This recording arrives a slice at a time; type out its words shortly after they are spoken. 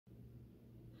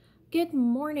Good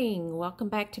morning. Welcome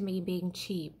back to Me Being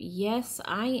Cheap. Yes,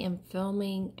 I am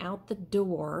filming out the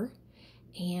door,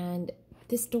 and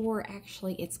this door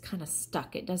actually, it's kind of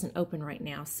stuck. It doesn't open right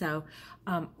now. So,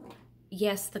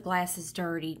 yes, the glass is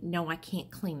dirty. No, I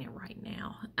can't clean it right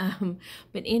now.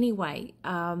 But anyway,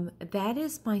 that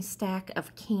is my stack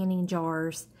of canning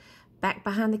jars back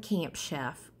behind the Camp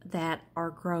Chef that are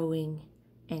growing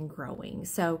and growing.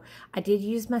 So I did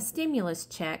use my stimulus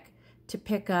check to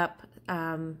pick up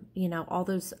all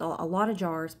those, a lot of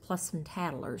jars plus some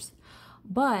tattlers.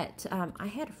 But I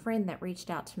had a friend that reached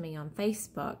out to me on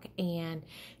Facebook, and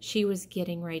she was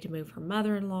getting ready to move her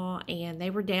mother-in-law, and they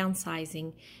were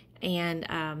downsizing,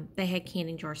 and they had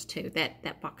canning jars too.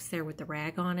 That box there with the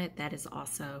rag on it, that is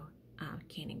also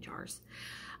canning jars.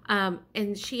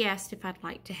 And she asked if I'd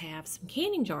like to have some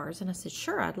canning jars, and I said,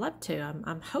 sure, I'd love to.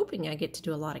 I'm hoping I get to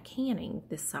do a lot of canning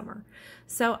this summer.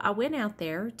 So I went out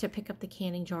there to pick up the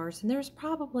canning jars, and there's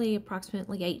probably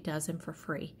approximately 8 dozen for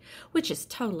free, which is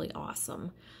totally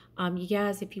awesome. You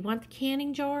guys, if you want the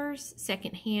canning jars,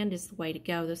 secondhand is the way to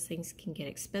go. Those things can get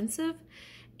expensive,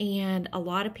 and a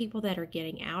lot of people that are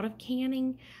getting out of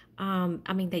canning,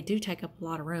 they do take up a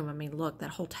lot of room. I mean, look,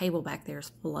 that whole table back there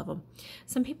is full of them.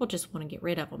 Some people just want to get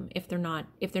rid of them if they're not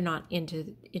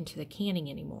into the canning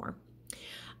anymore.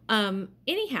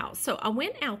 Anyhow, so I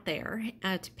went out there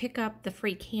to pick up the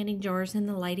free canning jars, and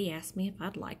the lady asked me if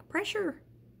I'd like a pressure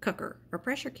cooker or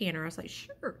pressure canner. I was like,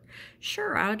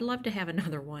 sure, I would love to have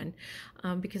another one,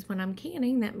 because when I'm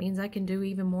canning, that means I can do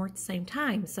even more at the same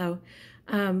time. So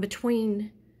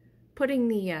between putting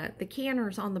the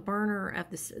canners on the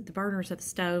burners of the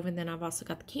stove, and then I've also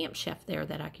got the Camp Chef there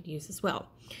that I could use as well.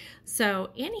 So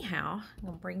anyhow, I'm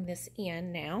gonna bring this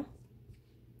in now.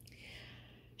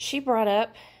 She brought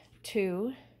up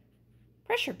 2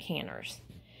 pressure canners,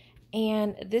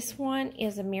 and this one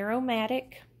is a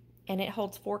Miromatic, and it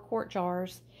holds 4-quart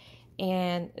jars.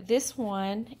 And this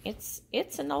one, it's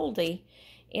an oldie.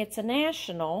 It's a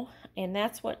National, and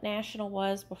that's what National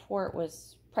was before it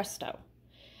was Presto.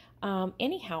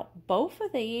 Anyhow, both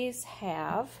of these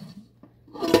have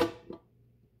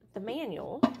the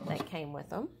manual that came with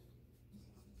them.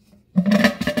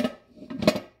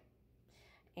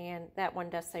 And that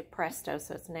one does say Presto,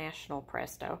 so it's National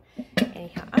Presto.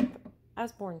 Anyhow, I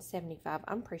was born in 75.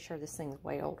 I'm pretty sure this thing's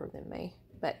way older than me.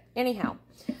 But anyhow,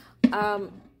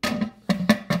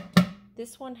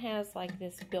 this one has like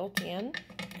this built-in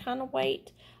kind of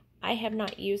weight. I have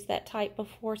not used that type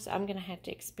before, so I'm going to have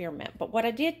to experiment. But what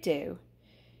I did do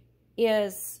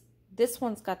is this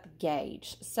one's got the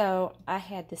gauge. So I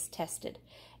had this tested.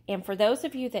 And for those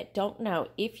of you that don't know,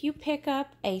 if you pick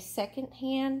up a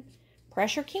secondhand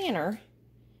pressure canner,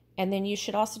 and then you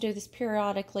should also do this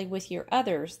periodically with your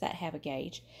others that have a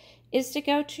gauge, is to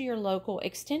go to your local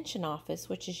extension office,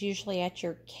 which is usually at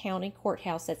your county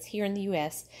courthouse. That's here in the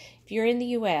U.S. If you're in the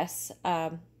U.S.,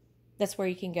 that's where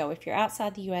you can go. If you're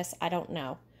outside the U.S., I don't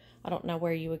know. I don't know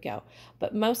where you would go.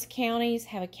 But most counties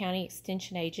have a county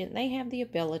extension agent, and they have the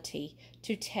ability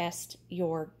to test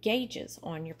your gauges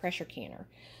on your pressure canner.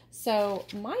 So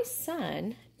my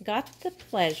son got the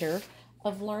pleasure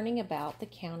of learning about the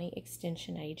county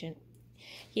extension agent.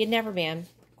 He had never been.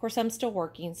 Of course, I'm still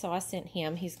working, so I sent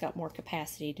him. He's got more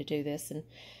capacity to do this.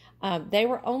 And they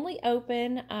were only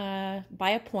open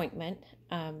by appointment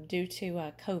due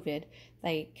to COVID.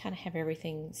 They kind of have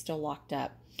everything still locked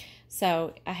up.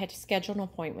 So I had to schedule an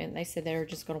appointment. They said they were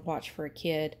just going to watch for a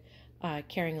kid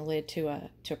carrying a lid to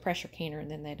a pressure canner,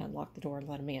 and then they'd unlock the door and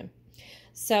let him in.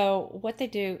 So what they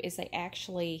do is they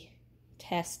actually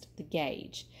test the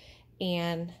gauge.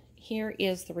 And here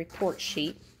is the report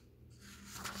sheet.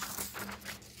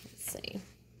 Let's see.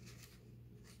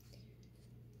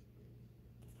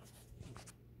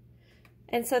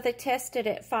 And so they tested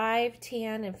at 5,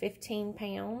 10, and 15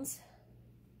 pounds.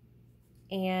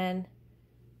 And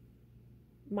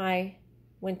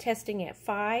when testing at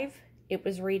 5, it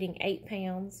was reading 8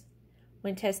 pounds.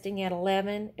 When testing at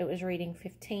 11, it was reading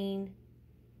 15.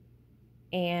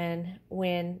 And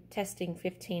when testing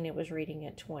 15, it was reading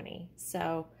at 20.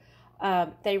 So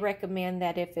they recommend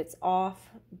that if it's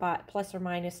off by plus or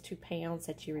minus 2 pounds,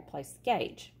 that you replace the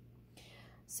gauge.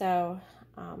 So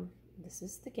this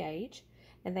is the gauge.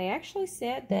 And they actually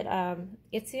said that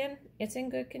it's in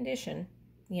good condition,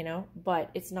 but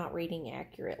it's not reading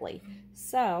accurately.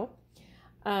 So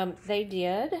they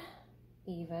did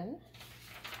even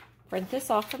print this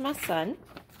off for my son.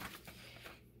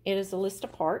 It is a list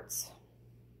of parts,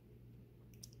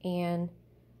 and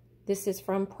this is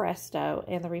from Presto,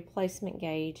 and the replacement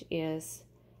gauge is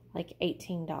like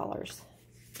 $18.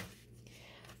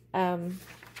 And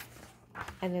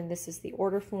then this is the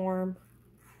order form,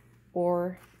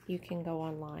 or you can go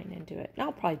online and do it.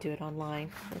 I'll probably do it online.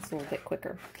 It's a little bit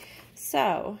quicker.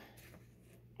 So,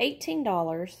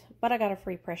 $18, but I got a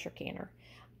free pressure canner.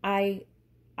 I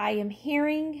am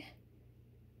hearing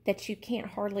that you can't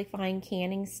hardly find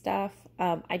canning stuff.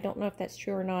 I don't know if that's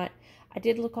true or not. I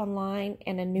did look online,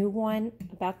 and a new one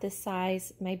about this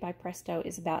size made by Presto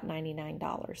is about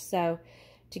 $99. So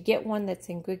to get one that's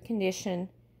in good condition,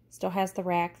 still has the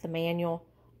rack, the manual,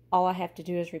 all I have to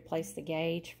do is replace the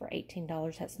gauge for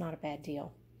 $18. That's not a bad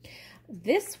deal.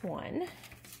 This one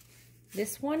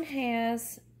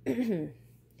has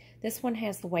this one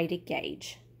has the weighted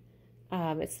gauge.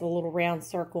 It's the little round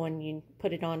circle, and you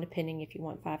put it on depending if you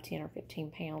want 5, 10, or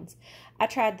 15 pounds. I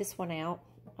tried this one out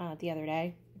the other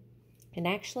day, and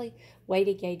actually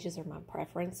weighted gauges are my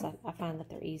preference. I find that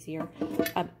they're easier.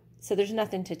 So there's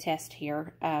nothing to test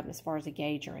here as far as a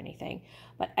gauge or anything.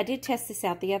 But I did test this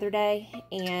out the other day,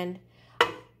 and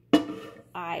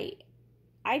I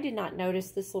did not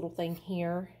notice this little thing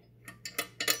here.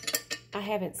 I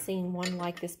haven't seen one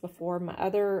like this before. My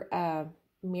other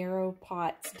Miro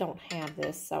pots don't have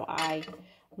this, so I'm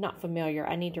not familiar.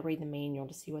 I need to read the manual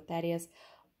to see what that is.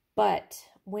 But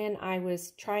when I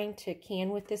was trying to can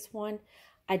with this one,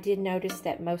 I did notice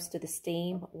that most of the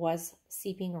steam was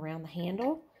seeping around the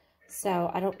handle. So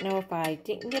I don't know if I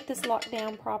didn't get this locked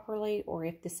down properly or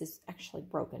if this is actually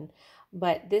broken.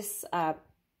 But this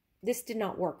did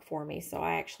not work for me, so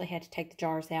I actually had to take the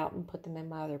jars out and put them in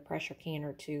my other pressure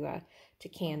canner to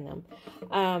can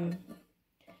them.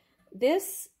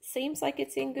 This seems like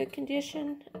it's in good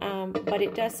condition, but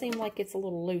it does seem like it's a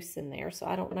little loose in there, so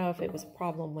I don't know if it was a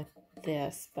problem with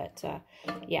this, but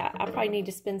yeah, I probably need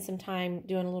to spend some time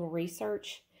doing a little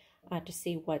research to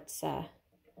see what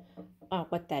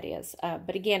that is.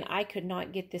 But again, I could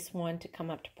not get this one to come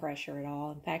up to pressure at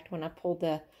all. In fact, when I pulled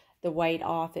the weight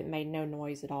off, it made no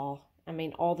noise at all. I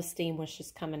mean, all the steam was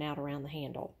just coming out around the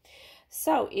handle.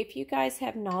 So if you guys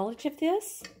have knowledge of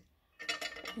this,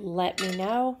 let me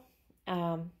know.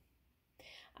 I'm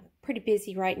pretty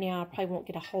busy right now. I probably won't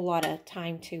get a whole lot of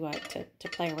time to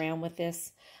play around with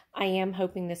this. I am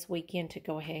hoping this weekend to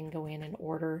go ahead and go in and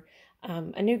order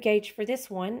a new gauge for this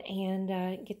one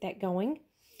and get that going.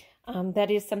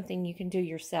 That is something you can do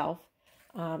yourself.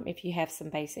 If you have some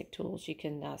basic tools, you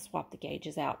can swap the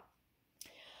gauges out.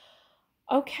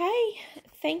 Okay,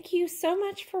 thank you so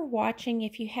much for watching.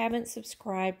 If you haven't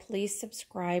subscribed, please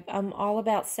subscribe. I'm all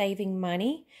about saving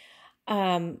money.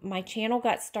 My channel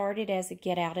got started as a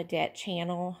get out of debt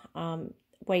channel,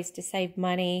 ways to save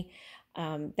money,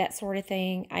 that sort of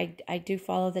thing. I do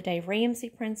follow the Dave Ramsey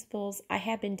principles. I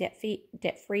have been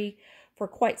debt-free for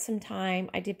quite some time.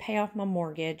 I did pay off my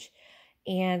mortgage.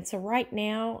 And so right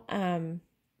now,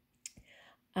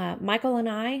 Michael and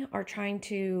I are trying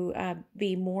to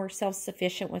be more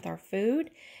self-sufficient with our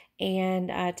food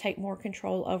and take more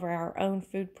control over our own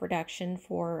food production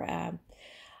for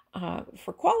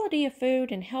quality of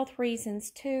food and health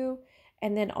reasons too.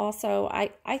 And then also,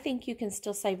 I think you can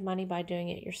still save money by doing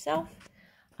it yourself.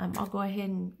 I'll go ahead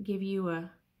and give you a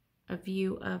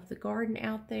view of the garden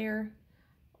out there,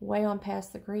 way on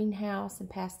past the greenhouse and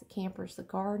past the campers, the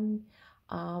garden.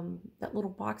 That little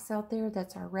box out there,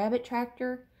 that's our rabbit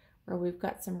tractor, where we've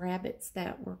got some rabbits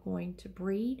that we're going to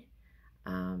breed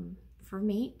for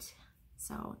meat.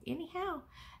 So anyhow,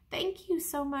 thank you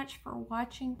so much for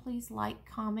watching. Please like,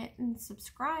 comment, and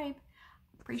subscribe.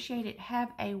 Appreciate it. Have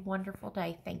a wonderful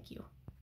day. Thank you.